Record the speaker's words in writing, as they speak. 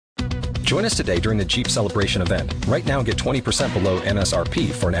Join us today during the Jeep Celebration event. Right now, get 20% below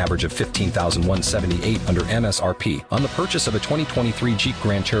MSRP for an average of $15,178 under MSRP on the purchase of a 2023 Jeep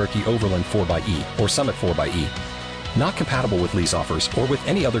Grand Cherokee Overland 4xE or Summit 4xE. Not compatible with lease offers or with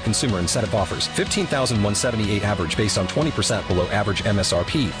any other consumer incentive offers. $15,178 average based on 20% below average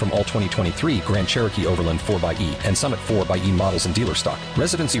MSRP from all 2023 Grand Cherokee Overland 4xE and Summit 4xE models in dealer stock.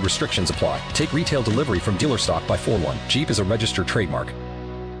 Residency restrictions apply. Take retail delivery from dealer stock by 4/1. Jeep is a registered trademark.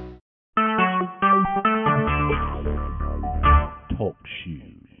 Talk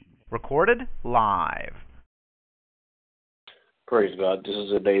shoes. Recorded live. Praise God. This is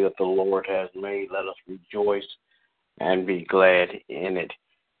the day that the Lord has made. Let us rejoice and be glad in it.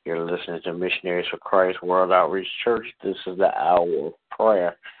 You're listening to Missionaries for Christ World Outreach Church. This is the hour of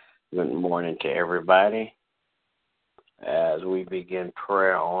prayer. Good morning to everybody. As we begin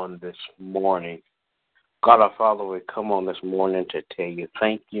prayer on this morning, God our Father, we come on this morning to tell you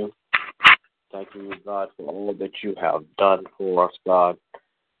thank you. Thank you, God, for all that you have done for us, God.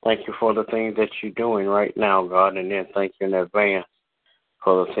 Thank you for the things that you're doing right now, God, and then thank you in advance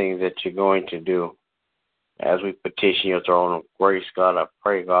for the things that you're going to do. As we petition your throne of grace, God, I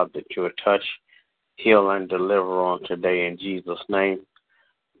pray, God, that you would touch, heal, and deliver on today in Jesus' name.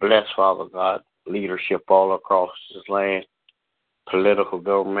 Bless, Father God, leadership all across this land, political,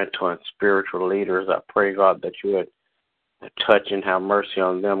 governmental, and spiritual leaders. I pray, God, that you would touch and have mercy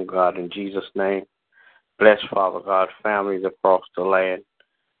on them, God, in Jesus' name. Bless, Father God, families across the land.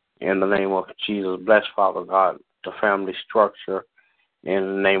 In the name of Jesus, bless, Father God, the family structure.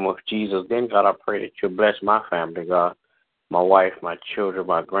 In the name of Jesus. Then, God, I pray that you bless my family, God, my wife, my children,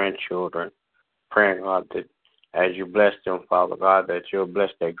 my grandchildren. Praying, God, that as you bless them, Father God, that you'll bless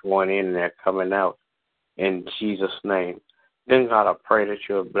their going in and their coming out in Jesus' name. Then, God, I pray that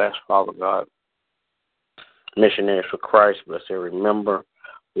you'll bless, Father God, Missionaries for Christ. Bless every member,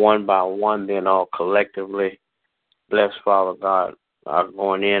 one by one, then all collectively. Bless, Father God, our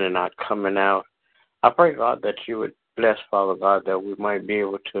going in and our coming out. I pray, God, that you would bless, Father God, that we might be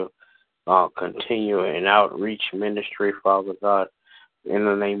able to continue in outreach ministry, Father God, in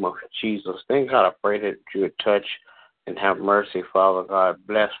the name of Jesus. Then, God, I pray that you would touch and have mercy, Father God.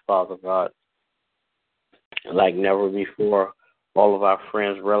 Bless, Father God, like never before, all of our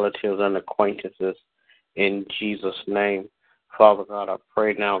friends, relatives, and acquaintances in Jesus' name. Father God, I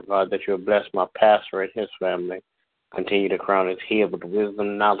pray now, God, that you would bless my pastor and his family. Continue to crown his head with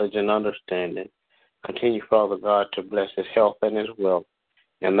wisdom, knowledge, and understanding. Continue, Father God, to bless his health and his wealth.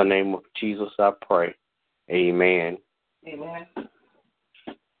 In the name of Jesus, I pray. Amen. Amen.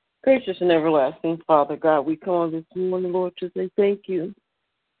 Gracious and everlasting Father God, we come on this morning, Lord, to say thank you.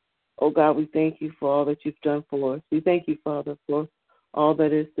 Oh, God, we thank you for all that you've done for us. We thank you, Father, for all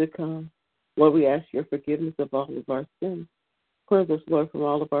that is to come. Lord, we ask your forgiveness of all of our sins. Cleanse us, Lord, from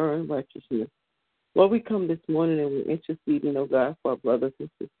all of our unrighteousness. Lord, we come this morning and we're interceding, oh God, for our brothers and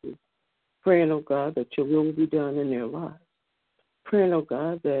sisters. Praying, oh God, that your will be done in their lives. Praying, oh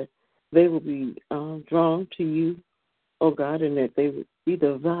God, that they will be drawn to you, oh God, and that they will see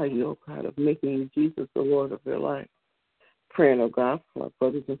the value, oh God, of making Jesus the Lord of their life. Praying, oh God, for our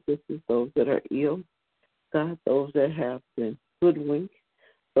brothers and sisters, those that are ill, God, those that have been hoodwinked,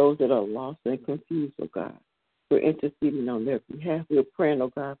 those that are lost and confused, oh God. We're interceding on their behalf. We're praying,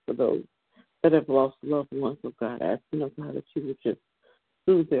 oh God, for those that have lost loved ones, oh God, asking, oh God, that you would just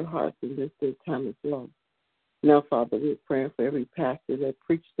soothe their hearts in this day time of love. Now, Father, we're praying for every pastor that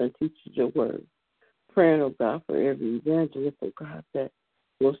preaches and teaches your word. Praying, oh God, for every evangelist, oh God, that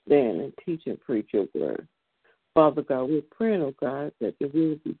will stand and teach and preach your word. Father God, we're praying, oh God, that your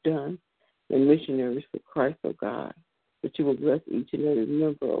will be done in Missionaries for Christ, oh God, that you will bless each and every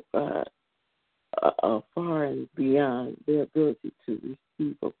member, oh God, far and beyond their ability to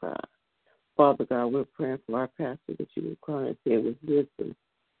receive, oh God. Father God, we're praying for our pastor that you will crown his head with wisdom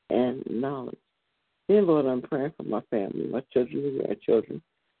and knowledge. Then, Lord, I'm praying for my family, my children and grandchildren,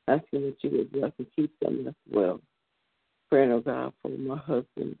 asking that you would bless and keep them as well. Praying, oh God, for my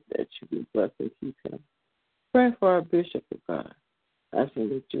husband, that you would bless and keep him. Praying for our bishop, oh God, asking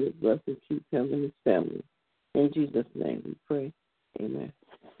that you would bless and keep him and his family. In Jesus' name we pray. Amen.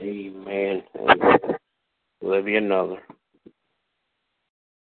 Amen. Will there be another?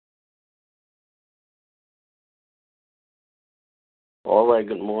 All right,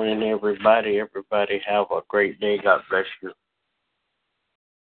 good morning, everybody. Everybody have a great day. God bless you.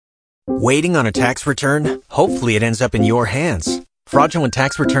 Waiting on a tax return? Hopefully it ends up in your hands. Fraudulent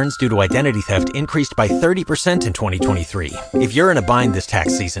tax returns due to identity theft increased by 30% in 2023. If you're in a bind this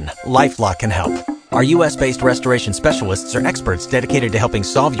tax season, LifeLock can help. Our U.S.-based restoration specialists are experts dedicated to helping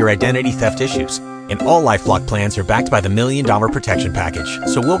solve your identity theft issues. And all LifeLock plans are backed by the $1 Million Protection Package.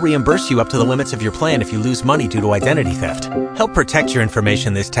 So we'll reimburse you up to the limits of your plan if you lose money due to identity theft. Help protect your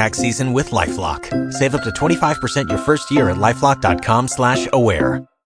information this tax season with LifeLock. Save up to 25% your first year at LifeLock.com/aware.